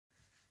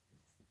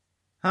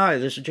Hi,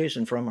 this is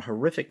Jason from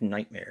Horrific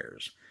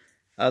Nightmares.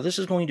 This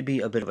is going to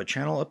be a bit of a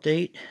channel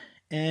update,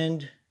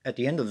 and at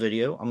the end of the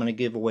video, I'm going to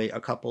give away a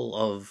couple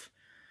of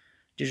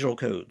digital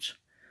codes.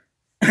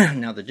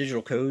 Now, the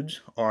digital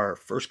codes are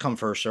first come,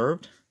 first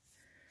served.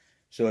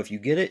 So if you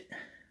get it,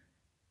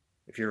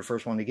 if you're the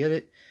first one to get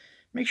it,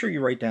 make sure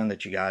you write down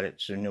that you got it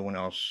so no one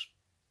else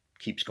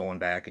keeps going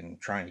back and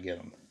trying to get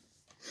them.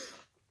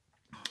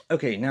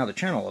 Okay, now the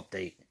channel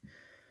update.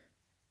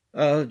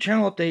 The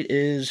channel update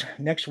is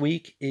next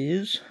week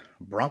is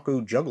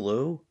Bronco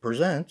Juggalo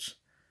presents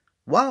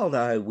Wild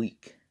Eye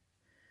Week.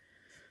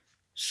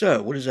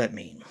 So, what does that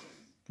mean?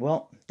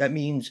 Well, that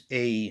means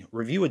a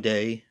review a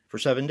day for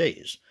 7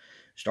 days,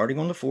 starting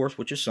on the 4th,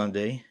 which is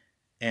Sunday,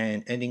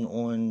 and ending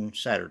on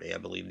Saturday, I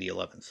believe, the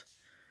 11th.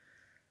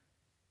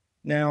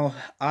 Now,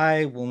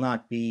 I will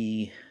not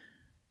be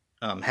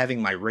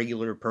having my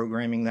regular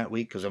programming that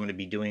week because I'm going to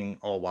be doing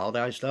all Wild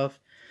Eye stuff.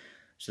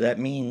 So that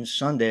means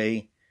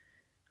Sunday,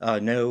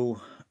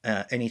 no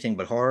anything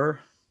but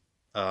horror.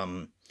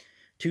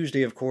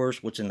 Tuesday, of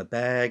course, what's in the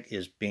bag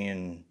is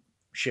being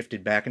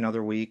shifted back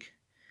another week.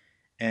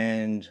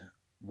 And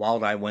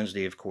Wild Eye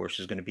Wednesday, of course,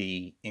 is going to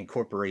be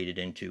incorporated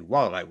into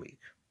Wild Eye Week,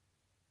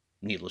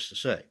 needless to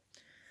say.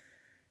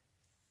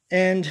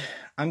 And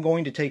I'm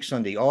going to take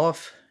Sunday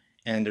off,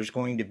 and there's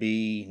going to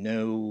be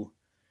no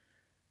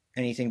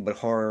anything but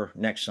horror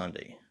next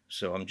Sunday.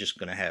 So I'm just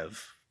going to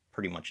have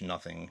pretty much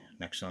nothing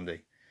next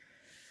Sunday.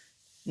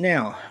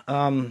 Now,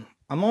 I'm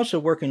also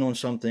working on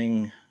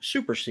something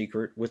super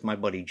secret with my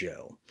buddy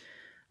Joe.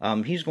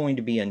 He's going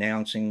to be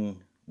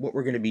announcing what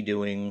we're going to be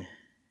doing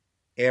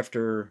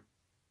after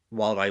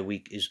Wild Eye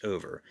Week is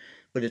over.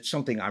 But it's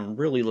something I'm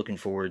really looking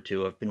forward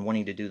to. I've been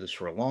wanting to do this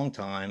for a long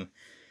time.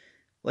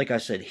 Like I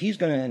said, he's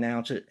going to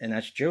announce it, and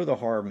that's Joe the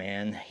Horror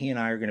Man. He and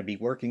I are going to be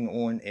working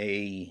on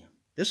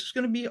this is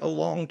going to be a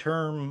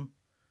long-term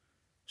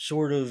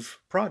sort of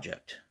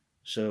project.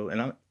 So,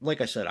 and like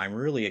I said, I'm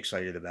really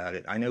excited about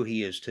it. I know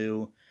he is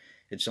too.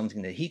 It's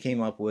something that he came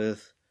up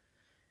with,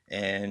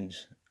 and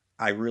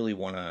I really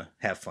want to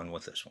have fun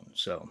with this one.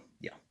 So,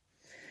 yeah.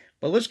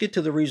 But let's get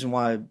to the reason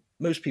why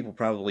most people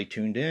probably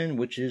tuned in,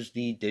 which is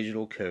the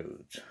digital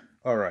codes.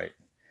 All right.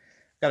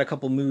 Got a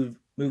couple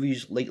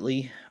movies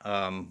lately.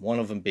 One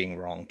of them being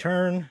Wrong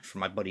Turn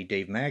from my buddy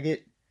Dave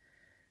Maggot.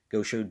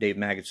 Go show Dave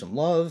Maggot some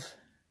love.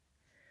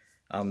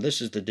 This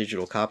is the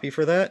digital copy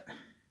for that.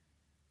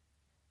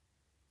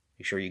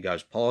 Make sure you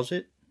guys pause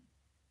it.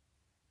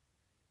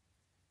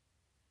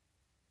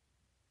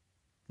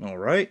 All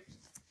right.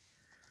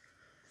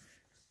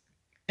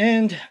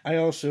 And I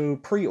also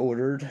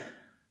pre-ordered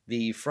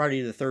the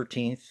Friday the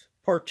 13th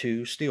Part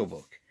 2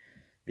 Steelbook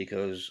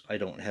because I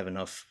don't have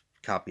enough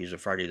copies of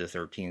Friday the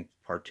 13th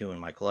Part 2 in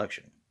my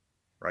collection,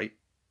 right?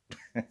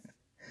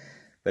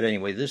 But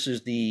anyway, this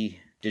is the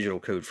digital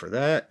code for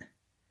that.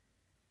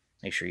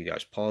 Make sure you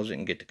guys pause it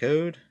and get the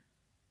code.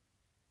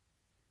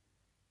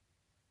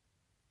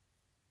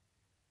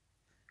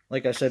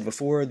 Like I said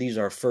before, these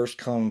are first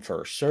come,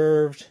 first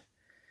served.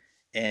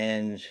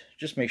 And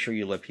just make sure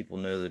you let people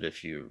know that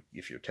if you're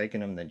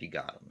taking them, then you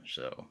got them.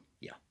 So,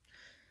 yeah.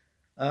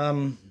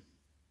 I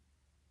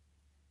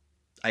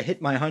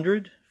hit my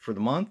 100 for the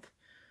month.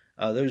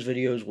 Those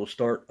videos will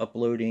start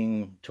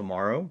uploading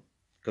tomorrow,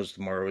 because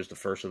tomorrow is the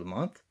 1st of the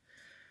month.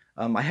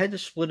 I had to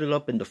split it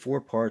up into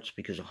 4 parts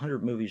because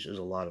 100 movies is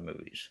a lot of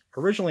movies.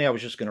 Originally, I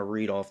was just going to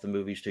read off the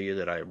movies to you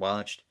that I had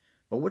watched,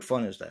 but what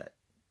fun is that?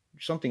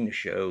 Something to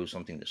show,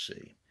 something to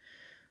see.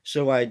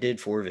 So I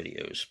did 4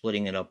 videos,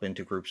 splitting it up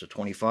into groups of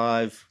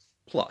 25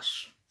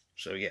 plus.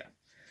 So yeah.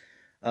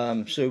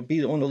 So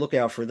be on the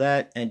lookout for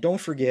that. And don't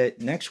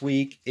forget, next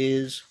week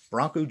is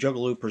Bronco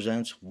Juggalo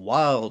presents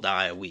Wild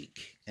Eye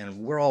Week. And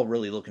we're all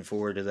really looking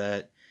forward to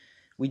that.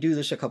 We do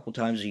this a couple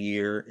times a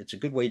year. It's a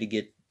good way to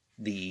get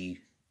the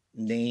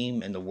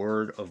name and the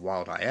word of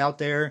Wild Eye out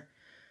there.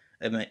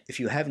 And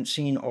if you haven't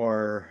seen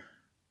our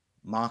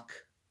mock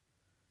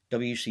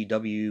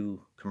WCW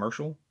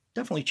commercial,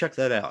 definitely check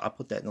that out. I'll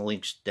put that in the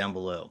links down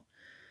below.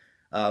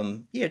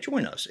 Yeah,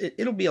 join us.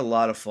 It'll be a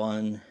lot of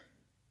fun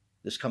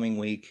this coming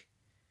week.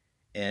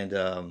 And,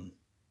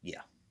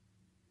 yeah.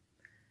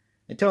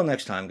 Until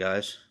next time,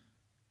 guys.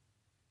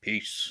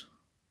 Peace.